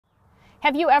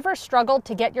Have you ever struggled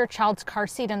to get your child's car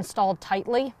seat installed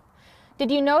tightly? Did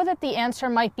you know that the answer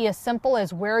might be as simple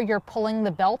as where you're pulling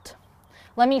the belt?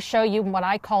 Let me show you what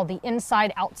I call the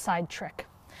inside-outside trick.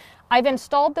 I've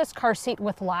installed this car seat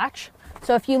with latch.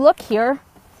 So if you look here,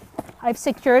 I've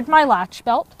secured my latch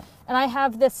belt and I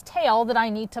have this tail that I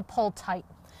need to pull tight.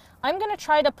 I'm going to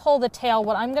try to pull the tail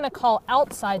what I'm going to call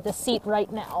outside the seat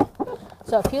right now.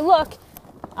 So if you look,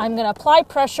 I'm going to apply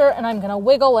pressure and I'm going to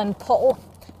wiggle and pull.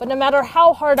 But no matter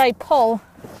how hard I pull,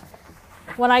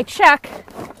 when I check,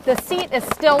 the seat is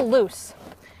still loose.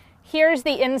 Here's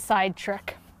the inside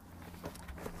trick.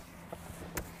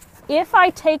 If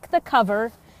I take the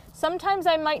cover, sometimes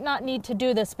I might not need to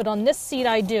do this, but on this seat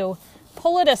I do,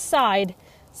 pull it aside.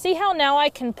 See how now I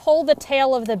can pull the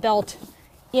tail of the belt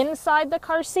inside the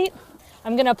car seat?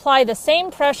 I'm going to apply the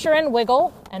same pressure and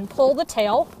wiggle and pull the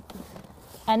tail.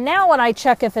 And now when I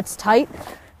check if it's tight,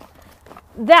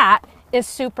 that is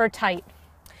super tight.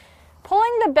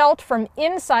 Pulling the belt from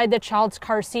inside the child's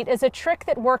car seat is a trick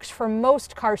that works for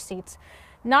most car seats,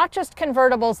 not just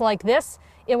convertibles like this.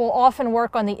 It will often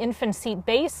work on the infant seat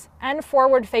base and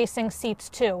forward-facing seats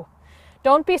too.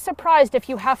 Don't be surprised if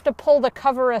you have to pull the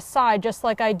cover aside just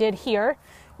like I did here.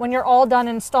 When you're all done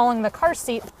installing the car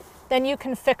seat, then you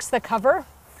can fix the cover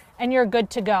and you're good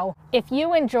to go. If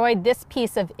you enjoyed this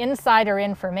piece of insider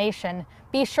information,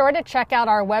 be sure to check out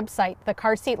our website,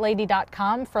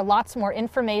 thecarseatlady.com, for lots more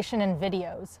information and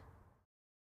videos.